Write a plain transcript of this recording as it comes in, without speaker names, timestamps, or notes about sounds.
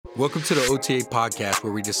Welcome to the OTA podcast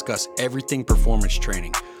where we discuss everything performance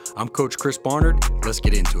training. I'm Coach Chris Barnard. Let's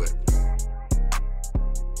get into it.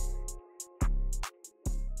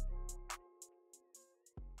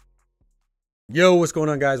 Yo, what's going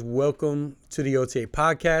on, guys? Welcome to the OTA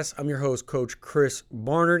podcast. I'm your host, Coach Chris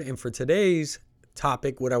Barnard, and for today's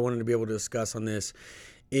topic, what I wanted to be able to discuss on this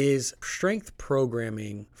is strength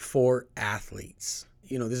programming for athletes.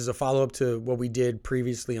 This is a follow-up to what we did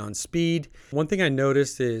previously on speed. One thing I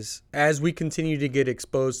noticed is as we continue to get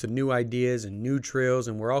exposed to new ideas and new trails,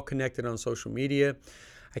 and we're all connected on social media,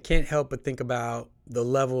 I can't help but think about the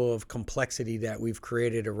level of complexity that we've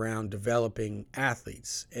created around developing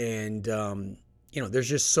athletes. And, there's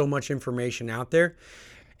just so much information out there.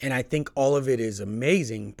 And I think all of it is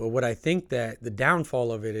amazing. But what I think that the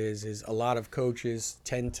downfall of it is a lot of coaches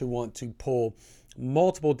tend to want to pull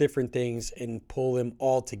multiple different things and pull them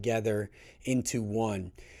all together into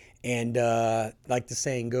one. And like the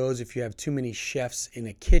saying goes, if you have too many chefs in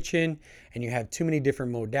a kitchen and you have too many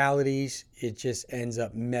different modalities, it just ends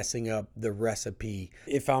up messing up the recipe.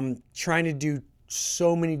 If I'm trying to do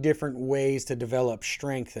so many different ways to develop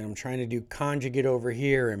strength, and I'm trying to do conjugate over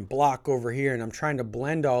here and block over here, and I'm trying to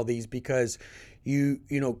blend all these because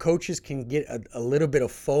coaches can get a little bit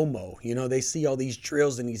of FOMO. They see all these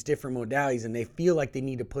drills and these different modalities and they feel like they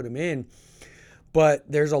need to put them in. But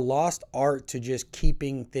there's a lost art to just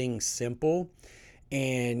keeping things simple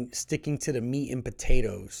and sticking to the meat and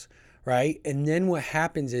potatoes, right? And then what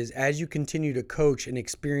happens is as you continue to coach and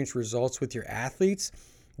experience results with your athletes,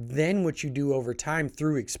 then what you do over time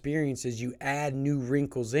through experience is you add new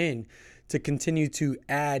wrinkles in to continue to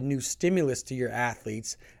add new stimulus to your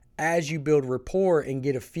athletes as you build rapport and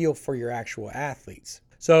get a feel for your actual athletes.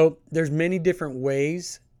 So there's many different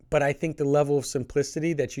ways, but I think the level of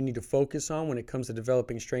simplicity that you need to focus on when it comes to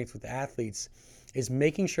developing strength with athletes is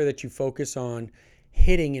making sure that you focus on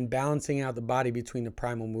hitting and balancing out the body between the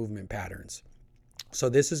primal movement patterns. So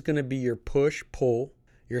this is going to be your push, pull,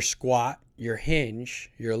 your squat, your hinge,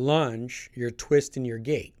 your lunge, your twist, and your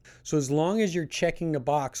gait. So as long as you're checking the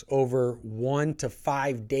box over 1 to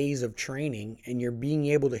 5 days of training and you're being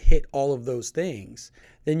able to hit all of those things,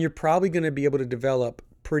 then you're probably going to be able to develop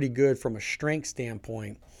pretty good from a strength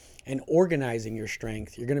standpoint. And organizing your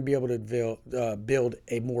strength, you're going to be able to build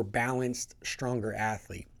a more balanced, stronger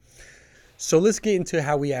athlete. So let's get into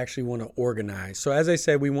how we actually want to organize. So as I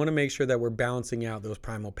said, we want to make sure that we're balancing out those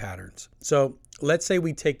primal patterns. So let's say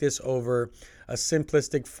we take this over a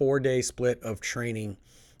simplistic 4-day split of training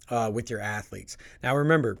with your athletes. Now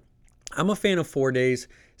remember, I'm a fan of 4 days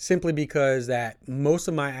simply because that most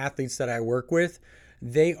of my athletes that I work with,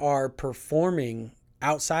 they are performing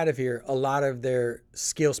outside of here a lot of their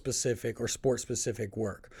skill specific or sport specific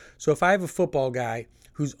work. So if I have a football guy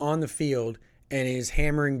who's on the field and is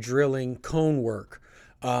hammering, drilling, cone work,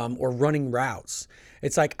 or running routes,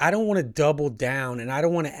 it's like I don't want to double down and I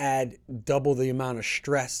don't want to add double the amount of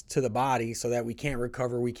stress to the body so that we can't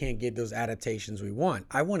recover, we can't get those adaptations we want.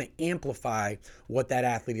 I want to amplify what that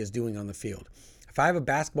athlete is doing on the field. If I have a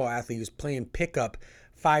basketball athlete who's playing pickup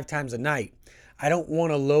 5 times a night, I don't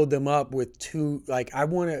want to load them up with I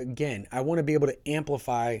want to be able to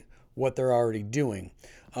amplify what they're already doing.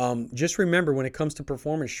 Just remember, when it comes to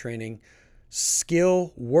performance training,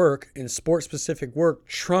 skill work and sport-specific work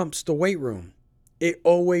trumps the weight room. It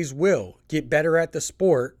always will. Get better at the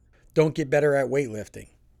sport, don't get better at weightlifting.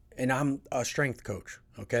 And I'm a strength coach,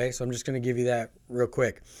 okay? So I'm just going to give you that real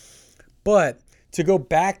quick. But to go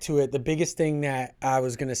back to it, the biggest thing that I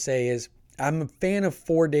was going to say is I'm a fan of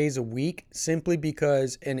 4 days a week simply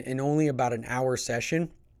because, and only about an hour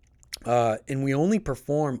session, and we only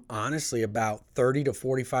perform, honestly, about 30 to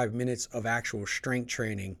 45 minutes of actual strength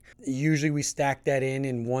training. Usually we stack that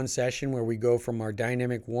in one session where we go from our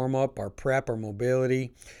dynamic warm-up, our prep, our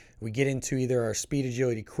mobility. We get into either our speed,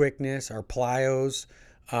 agility, quickness, our plyos,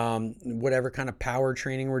 whatever kind of power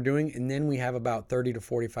training we're doing. And then we have about 30 to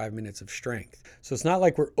 45 minutes of strength. So it's not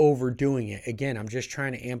like we're overdoing it. Again, I'm just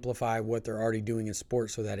trying to amplify what they're already doing in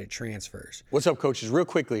sports so that it transfers. What's up, coaches? Real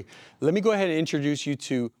quickly, let me go ahead and introduce you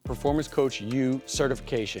to Performance Coach U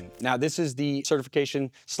certification. Now, this is the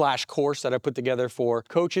certification/course that I put together for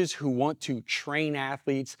coaches who want to train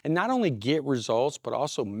athletes and not only get results, but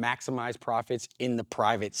also maximize profits in the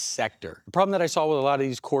private sector. The problem that I saw with a lot of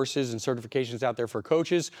these courses and certifications out there for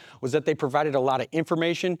coaches was that they provided a lot of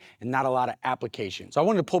information and not a lot of application. So I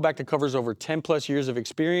wanted to pull back the covers over 10 plus years of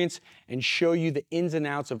experience and show you the ins and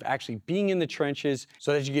outs of actually being in the trenches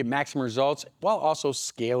so that you get maximum results while also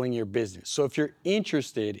scaling your business. So if you're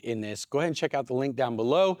interested in this, go ahead and check out the link down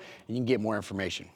below and you can get more information.